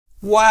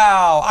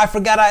Wow, I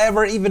forgot I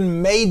ever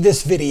even made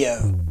this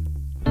video.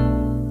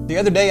 The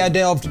other day I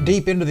delved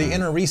deep into the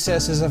inner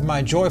recesses of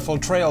my Joyful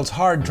Trails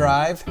hard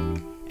drive,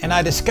 and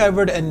I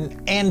discovered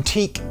an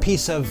antique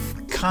piece of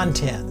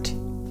content.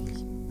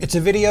 It's a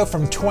video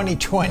from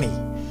 2020.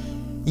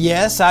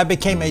 Yes, I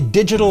became a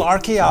digital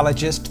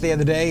archaeologist the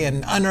other day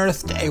and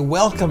unearthed a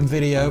welcome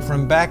video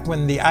from back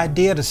when the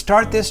idea to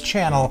start this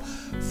channel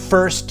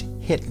first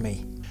hit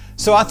me.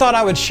 So I thought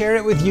I would share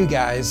it with you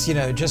guys,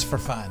 just for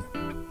fun.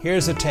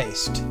 Here's a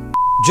taste.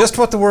 Just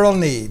what the world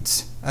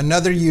needs,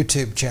 another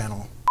YouTube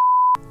channel.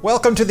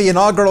 Welcome to the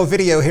inaugural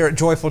video here at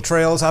Joyful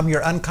Trails. I'm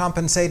your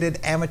uncompensated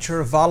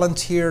amateur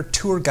volunteer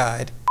tour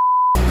guide.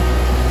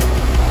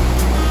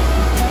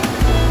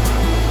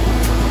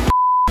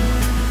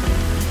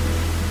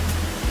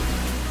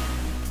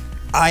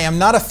 I am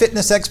not a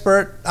fitness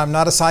expert. I'm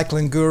not a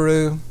cycling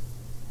guru.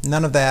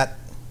 None of that.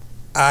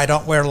 I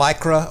don't wear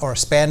Lycra or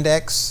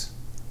spandex.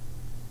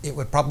 It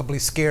would probably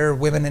scare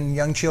women and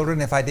young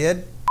children if I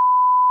did.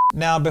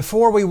 Now,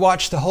 before we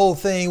watch the whole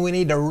thing, we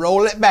need to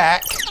roll it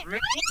back,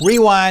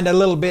 rewind a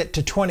little bit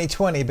to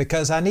 2020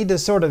 because I need to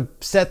sort of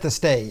set the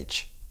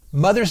stage.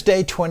 Mother's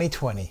Day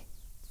 2020.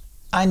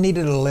 I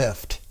needed a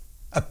lift,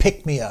 a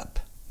pick-me-up.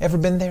 Ever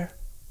been there?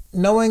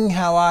 Knowing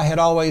how I had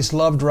always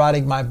loved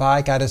riding my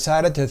bike, I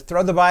decided to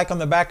throw the bike on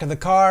the back of the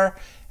car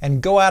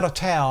and go out of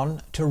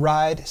town to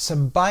ride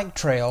some bike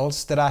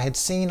trails that I had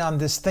seen on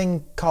this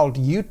thing called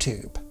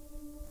YouTube.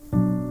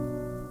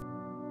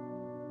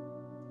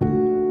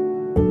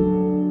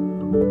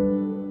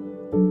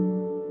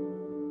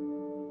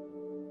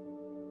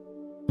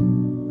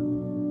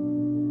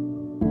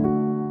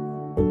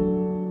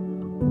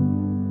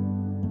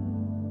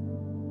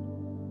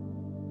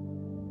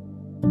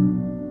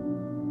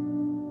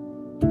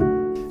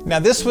 Now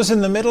this was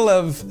in the middle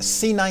of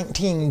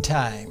C-19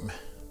 time,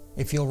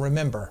 if you'll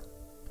remember.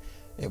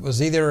 It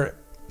was either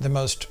the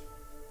most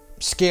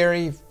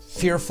scary,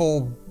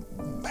 fearful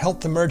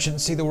health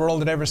emergency the world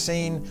had ever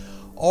seen,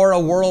 or a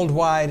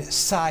worldwide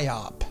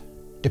psyop,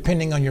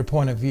 depending on your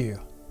point of view.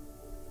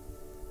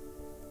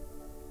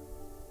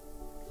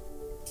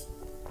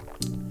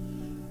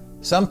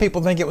 Some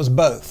people think it was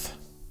both,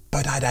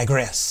 but I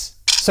digress.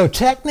 So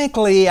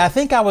technically, I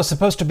think I was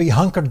supposed to be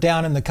hunkered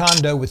down in the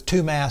condo with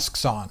 2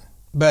 masks on.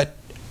 But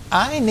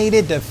I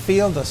needed to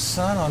feel the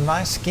sun on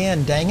my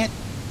skin, dang it,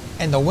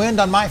 and the wind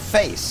on my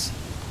face.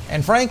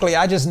 And frankly,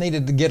 I just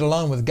needed to get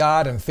alone with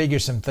God and figure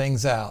some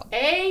things out.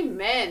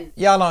 Amen.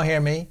 Y'all don't hear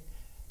me?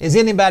 Is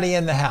anybody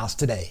in the house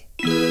today?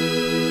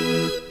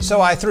 So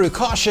I threw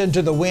caution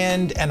to the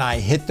wind and I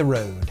hit the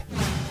road.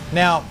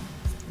 Now,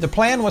 the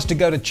plan was to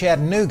go to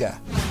Chattanooga,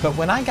 but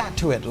when I got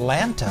to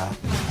Atlanta,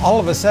 all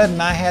of a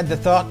sudden I had the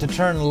thought to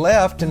turn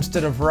left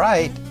instead of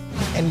right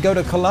and go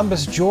to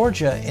Columbus,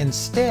 Georgia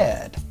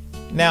instead.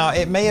 Now,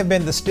 it may have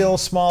been the still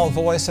small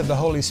voice of the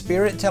Holy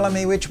Spirit telling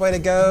me which way to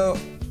go,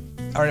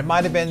 or it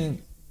might have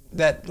been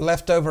that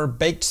leftover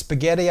baked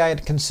spaghetti I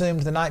had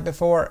consumed the night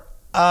before.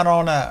 I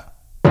don't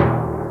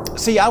know.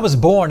 See, I was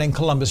born in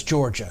Columbus,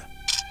 Georgia.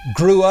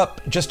 Grew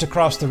up just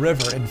across the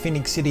river in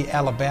Phenix City,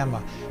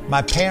 Alabama.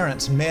 My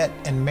parents met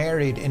and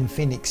married in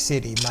Phenix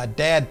City. My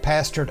dad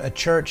pastored a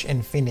church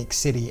in Phenix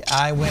City.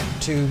 I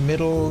went to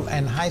middle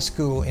and high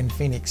school in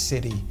Phenix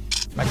City.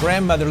 My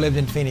grandmother lived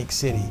in Phenix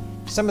City.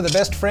 Some of the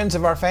best friends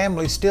of our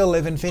family still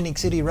live in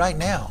Phenix City right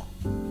now,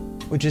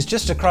 which is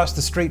just across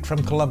the street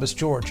from Columbus,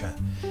 Georgia.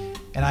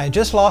 And I had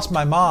just lost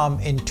my mom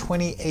in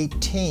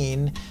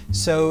 2018,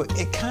 so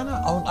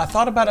I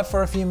thought about it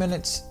for a few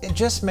minutes. It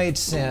just made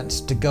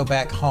sense to go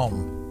back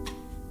home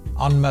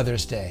on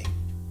Mother's Day.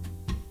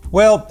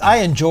 Well, I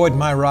enjoyed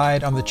my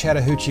ride on the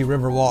Chattahoochee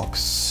Riverwalk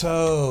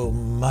so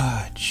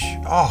much.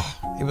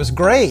 Oh, it was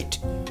great.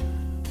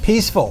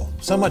 Peaceful,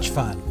 so much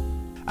fun.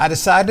 I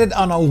decided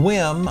on a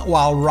whim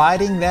while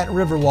riding that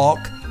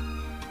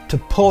Riverwalk to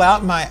pull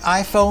out my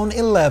iPhone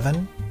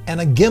 11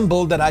 and a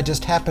gimbal that I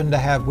just happened to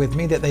have with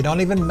me that they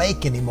don't even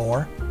make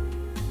anymore.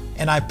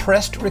 And I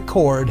pressed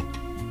record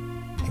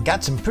and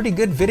got some pretty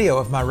good video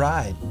of my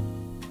ride.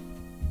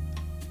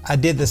 I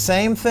did the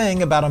same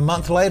thing about a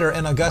month later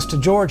in Augusta,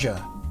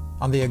 Georgia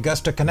on the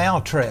Augusta Canal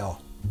Trail.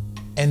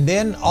 And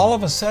then all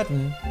of a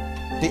sudden,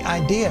 the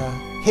idea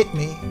hit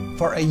me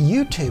for a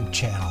YouTube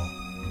channel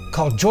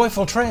called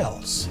Joyful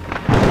Trails.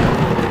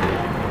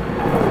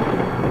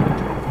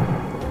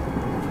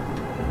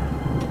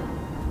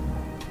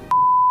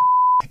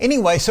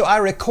 Anyway, so I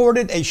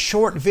recorded a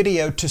short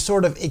video to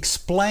sort of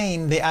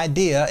explain the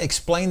idea,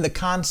 explain the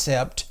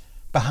concept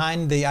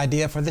behind the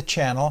idea for the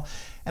channel,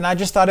 and I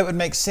just thought it would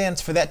make sense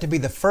for that to be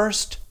the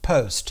first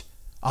post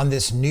on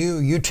this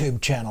new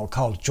YouTube channel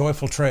called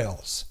Joyful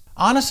Trails.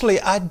 Honestly,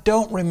 I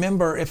don't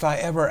remember if I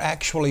ever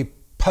actually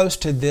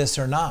posted this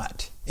or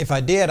not. If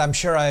I did, I'm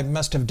sure I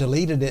must have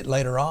deleted it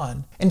later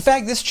on. In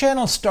fact, this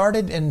channel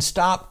started and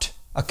stopped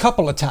a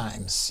couple of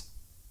times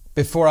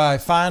before I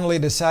finally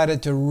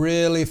decided to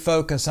really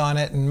focus on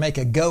it and make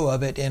a go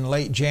of it in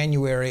late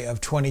January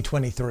of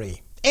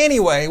 2023.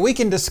 Anyway, we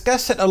can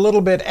discuss it a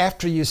little bit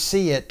after you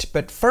see it,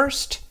 but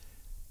first,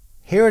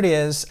 Here it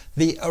is,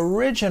 the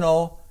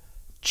original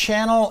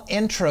channel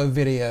intro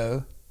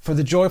video for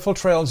the Joyful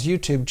Trails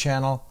YouTube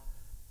channel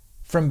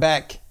from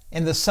back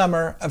in the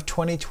summer of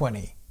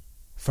 2020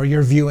 for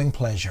your viewing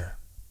pleasure.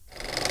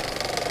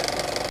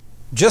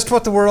 Just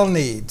what the world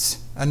needs,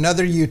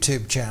 another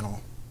YouTube channel.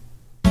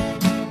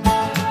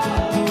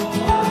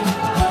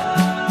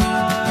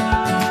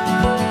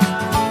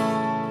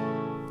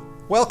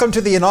 Welcome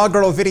to the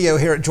inaugural video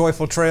here at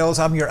Joyful Trails.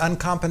 I'm your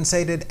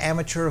uncompensated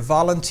amateur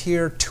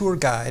volunteer tour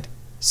guide,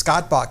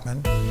 Scott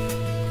Bachman.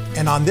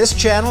 And on this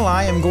channel,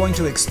 I am going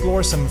to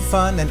explore some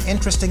fun and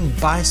interesting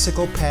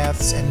bicycle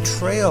paths and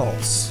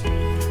trails.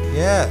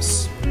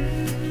 Yes,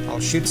 I'll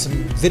shoot some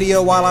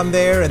video while I'm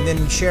there and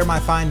then share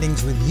my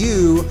findings with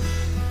you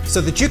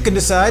so that you can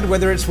decide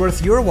whether it's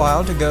worth your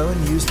while to go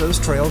and use those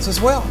trails as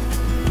well.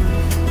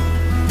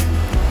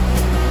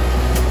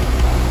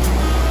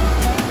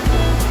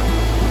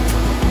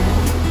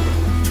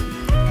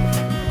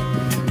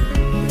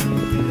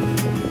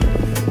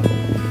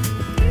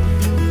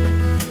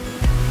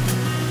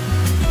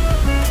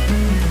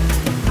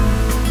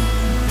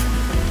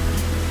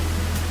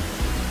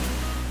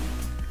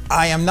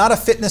 I am not a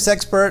fitness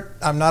expert,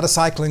 I'm not a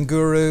cycling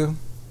guru,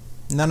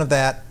 none of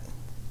that.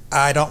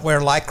 I don't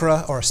wear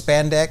Lycra or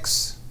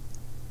spandex.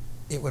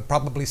 It would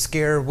probably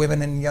scare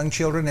women and young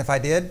children if I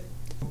did.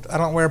 I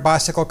don't wear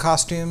bicycle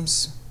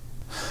costumes.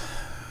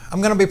 I'm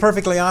going to be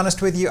perfectly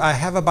honest with you, I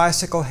have a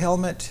bicycle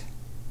helmet.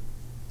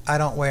 I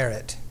don't wear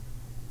it.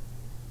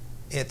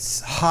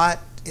 It's hot,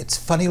 it's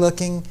funny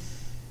looking,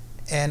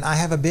 and I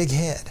have a big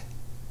head.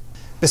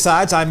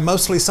 Besides, I'm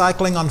mostly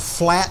cycling on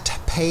flat,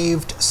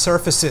 paved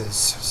surfaces,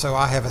 so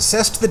I have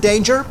assessed the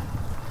danger,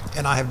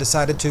 and I have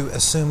decided to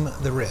assume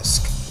the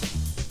risk.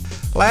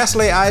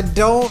 Lastly, I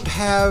don't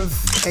have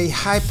a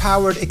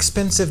high-powered,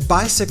 expensive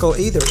bicycle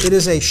either. It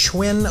is a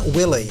Schwinn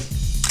Willy.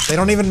 They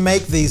don't even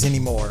make these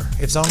anymore.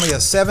 It's only a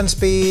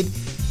 7-speed,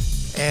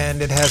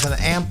 and it has an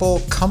ample,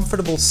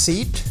 comfortable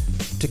seat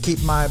to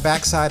keep my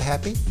backside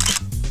happy.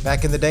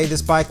 Back in the day,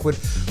 this bike would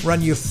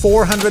run you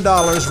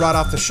 $400 right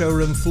off the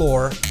showroom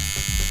floor.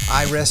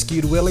 I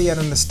rescued Willie at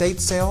an estate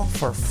sale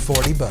for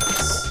 40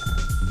 bucks.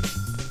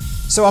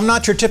 So I'm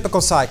not your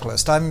typical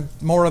cyclist. I'm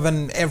more of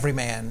an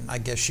everyman, I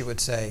guess you would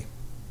say.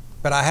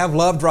 But I have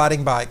loved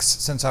riding bikes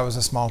since I was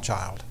a small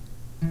child.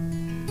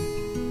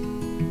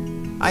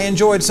 I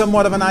enjoyed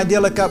somewhat of an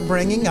idyllic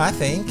upbringing, I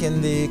think,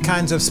 in the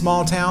kinds of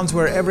small towns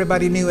where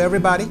everybody knew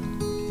everybody.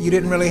 You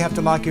didn't really have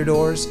to lock your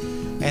doors,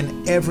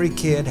 and every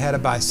kid had a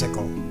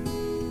bicycle.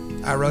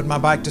 I rode my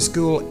bike to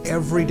school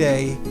every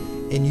day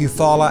in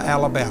Eufaula,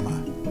 Alabama.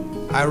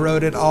 I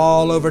rode it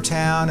all over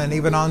town and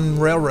even on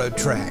railroad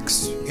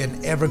tracks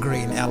in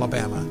Evergreen,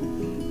 Alabama.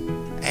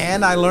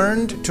 And I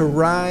learned to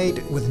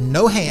ride with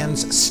no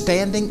hands,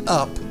 standing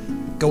up,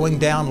 going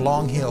down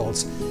long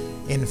hills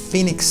in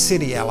Phoenix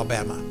City,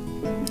 Alabama.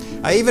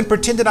 I even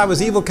pretended I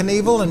was Evel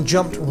Knievel and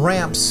jumped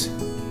ramps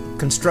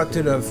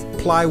constructed of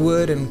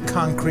plywood and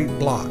concrete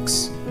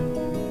blocks.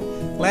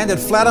 Landed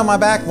flat on my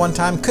back one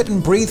time,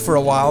 couldn't breathe for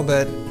a while,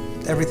 but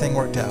everything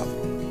worked out.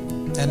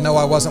 And no,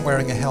 I wasn't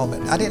wearing a helmet.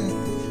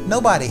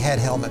 Nobody had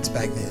helmets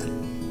back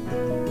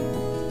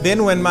then.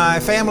 Then when my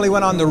family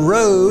went on the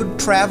road,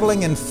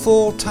 traveling in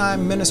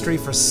full-time ministry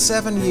for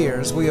 7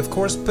 years, we of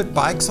course put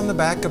bikes on the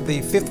back of the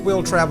fifth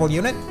wheel travel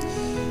unit,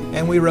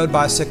 and we rode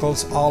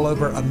bicycles all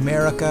over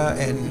America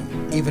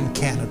and even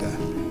Canada.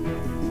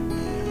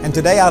 And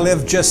today I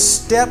live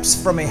just steps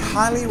from a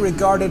highly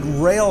regarded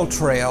rail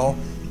trail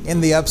in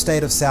the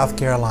upstate of South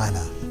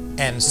Carolina.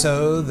 And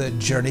so the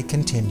journey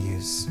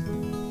continues.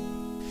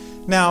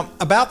 Now,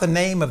 about the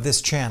name of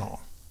this channel.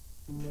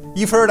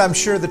 You've heard, I'm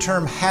sure, the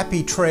term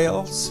happy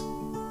trails.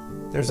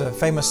 There's a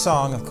famous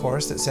song, of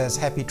course, that says,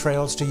 "Happy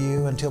trails to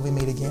you until we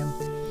meet again."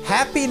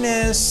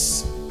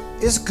 Happiness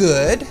is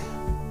good,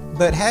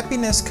 but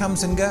happiness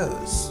comes and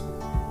goes.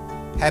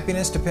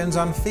 Happiness depends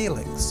on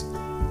feelings.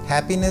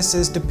 Happiness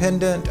is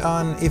dependent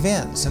on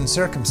events and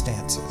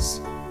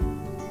circumstances.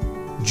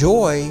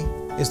 Joy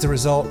is the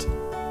result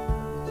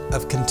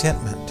of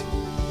contentment.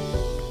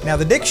 Now,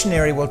 the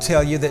dictionary will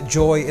tell you that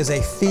joy is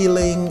a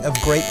feeling of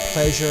great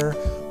pleasure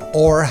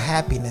or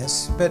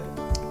happiness, but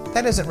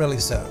that isn't really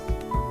so.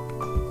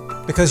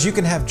 Because you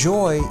can have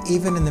joy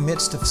even in the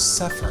midst of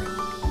suffering.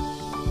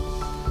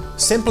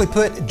 Simply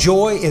put,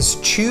 joy is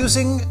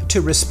choosing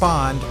to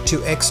respond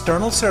to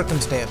external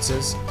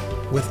circumstances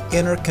with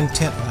inner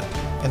contentment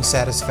and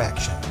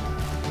satisfaction.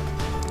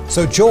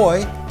 So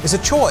joy is a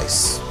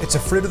choice. It's a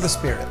fruit of the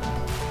Spirit.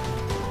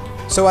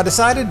 So I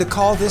decided to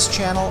call this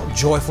channel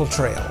Joyful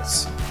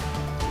Trails.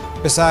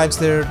 Besides,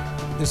 there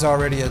is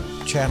already a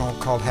channel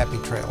called Happy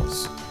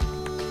Trails.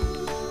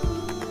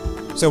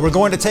 So we're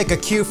going to take a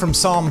cue from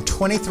Psalm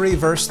 23,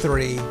 verse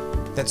 3,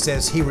 that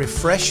says, "He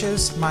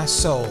refreshes my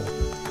soul.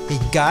 He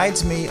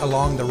guides me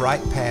along the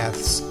right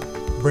paths,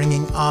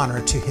 bringing honor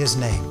to His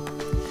name."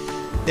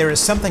 There is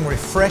something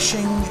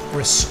refreshing,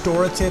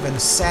 restorative,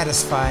 and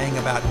satisfying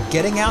about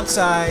getting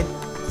outside,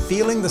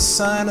 feeling the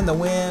sun and the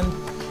wind,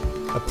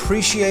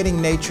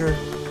 appreciating nature,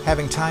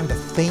 having time to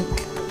think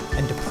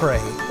and to pray.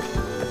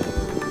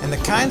 And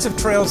the kinds of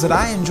trails that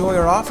I enjoy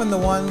are often the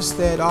ones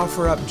that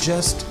offer up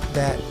just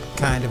that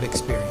kind of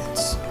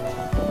experience.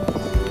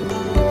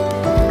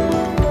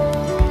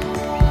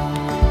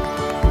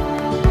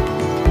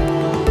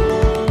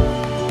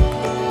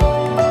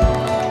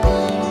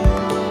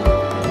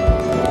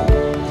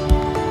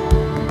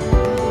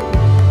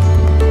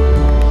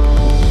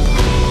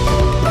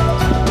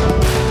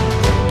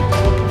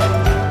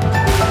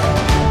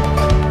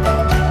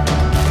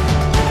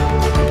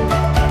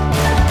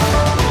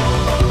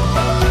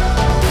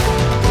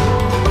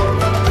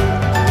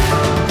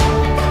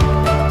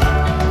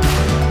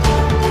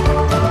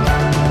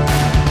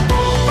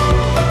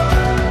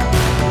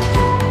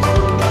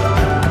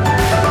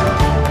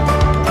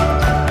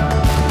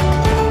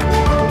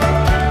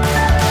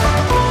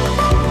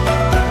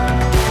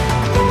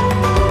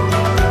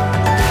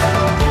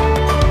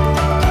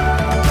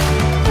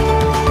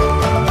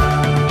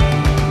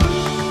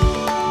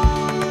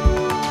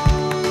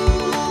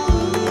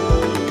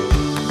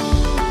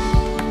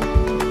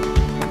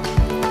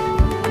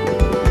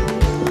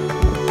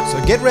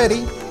 Get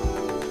ready.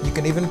 You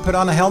can even put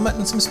on a helmet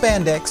and some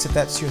spandex if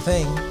that's your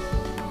thing.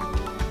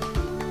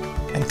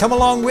 And come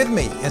along with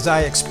me as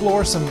I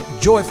explore some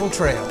joyful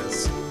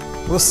trails.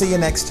 We'll see you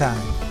next time.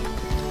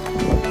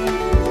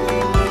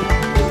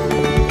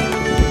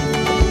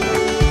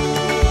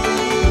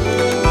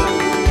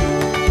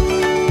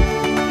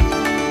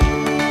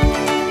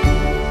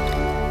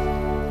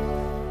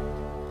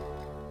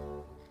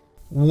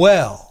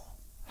 Well,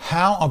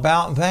 how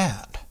about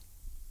that?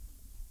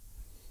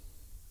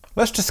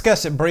 Let's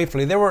discuss it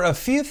briefly. There were a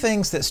few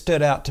things that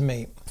stood out to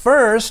me.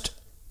 First,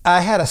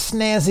 I had a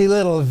snazzy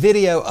little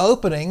video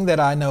opening that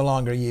I no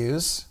longer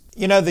use.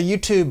 You know, the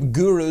YouTube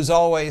gurus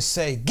always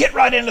say, get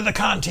right into the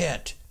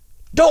content.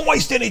 Don't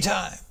waste any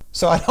time.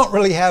 So I don't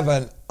really have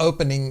an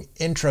opening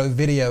intro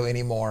video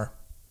anymore.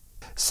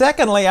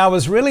 Secondly, I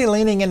was really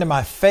leaning into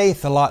my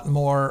faith a lot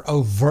more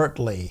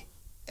overtly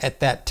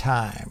at that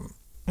time.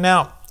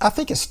 Now, I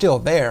think it's still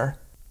there.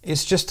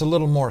 It's just a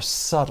little more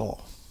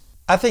subtle.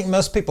 I think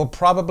most people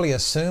probably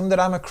assume that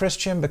I'm a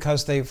Christian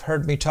because they've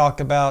heard me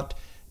talk about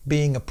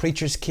being a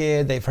preacher's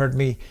kid. They've heard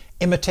me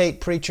imitate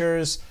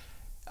preachers.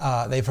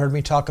 They've heard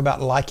me talk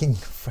about liking...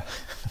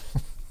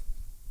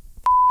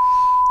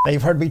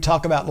 They've heard me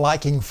talk about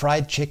liking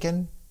fried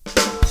chicken.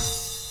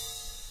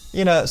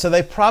 You know, so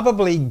they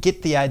probably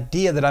get the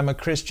idea that I'm a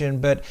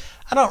Christian, but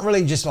I don't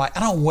really I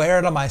don't wear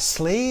it on my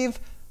sleeve,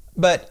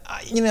 but,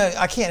 you know,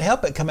 I can't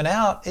help it coming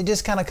out. It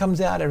just kind of comes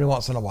out every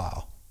once in a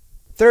while.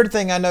 Third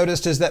thing I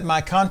noticed is that my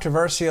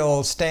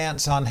controversial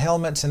stance on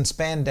helmets and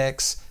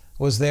spandex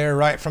was there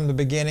right from the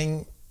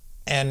beginning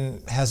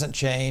and hasn't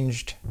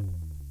changed.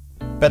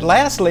 But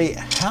lastly,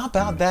 how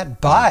about that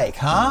bike,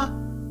 huh?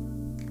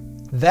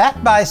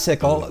 That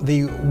bicycle,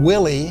 the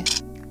Willie,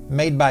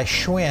 made by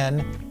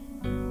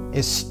Schwinn,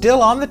 is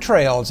still on the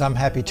trails, I'm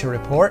happy to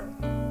report.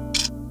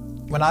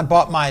 When I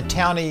bought my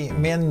Townie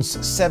Men's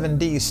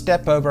 7D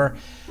Stepover,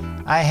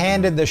 I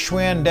handed the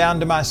Schwinn down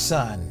to my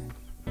son.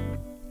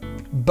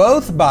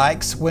 Both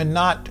bikes, when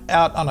not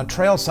out on a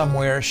trail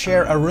somewhere,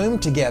 share a room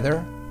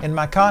together in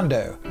my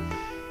condo.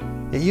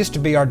 It used to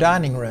be our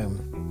dining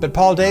room, but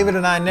Paul David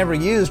and I never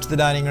used the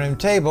dining room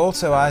table,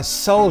 so I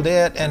sold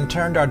it and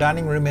turned our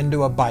dining room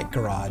into a bike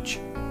garage.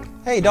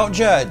 Hey, don't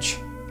judge.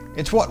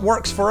 It's what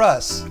works for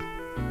us.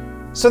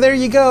 So there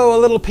you go, a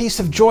little piece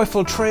of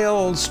Joyful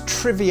Trails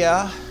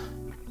trivia,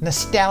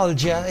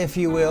 nostalgia, if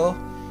you will,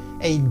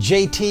 a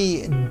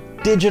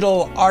JT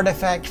digital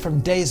artifact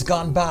from days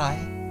gone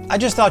by. I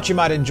just thought you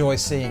might enjoy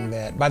seeing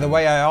that. By the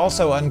way, I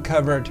also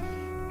uncovered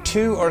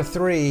 2 or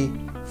 3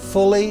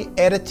 fully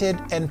edited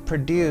and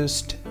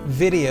produced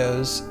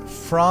videos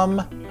from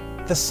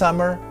the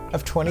summer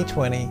of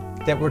 2020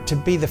 that were to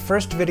be the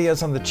first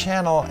videos on the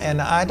channel, and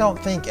I don't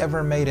think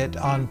ever made it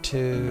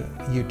onto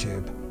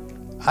YouTube.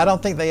 I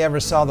don't think they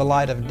ever saw the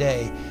light of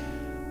day.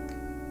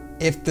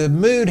 If the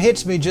mood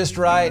hits me just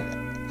right,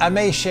 I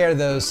may share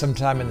those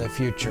sometime in the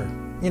future.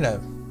 You know,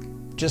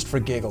 just for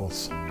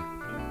giggles.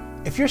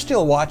 If you're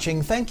still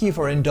watching, thank you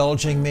for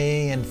indulging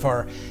me and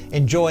for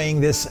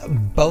enjoying this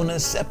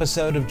bonus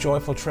episode of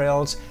Joyful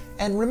Trails.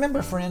 And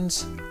remember,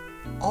 friends,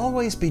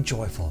 always be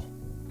joyful,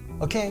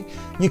 okay?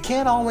 You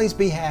can't always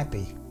be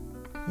happy.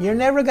 You're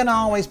never gonna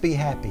always be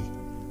happy,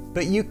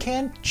 but you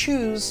can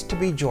choose to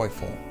be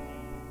joyful.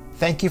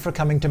 Thank you for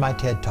coming to my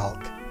TED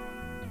Talk.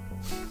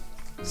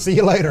 See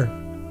you later.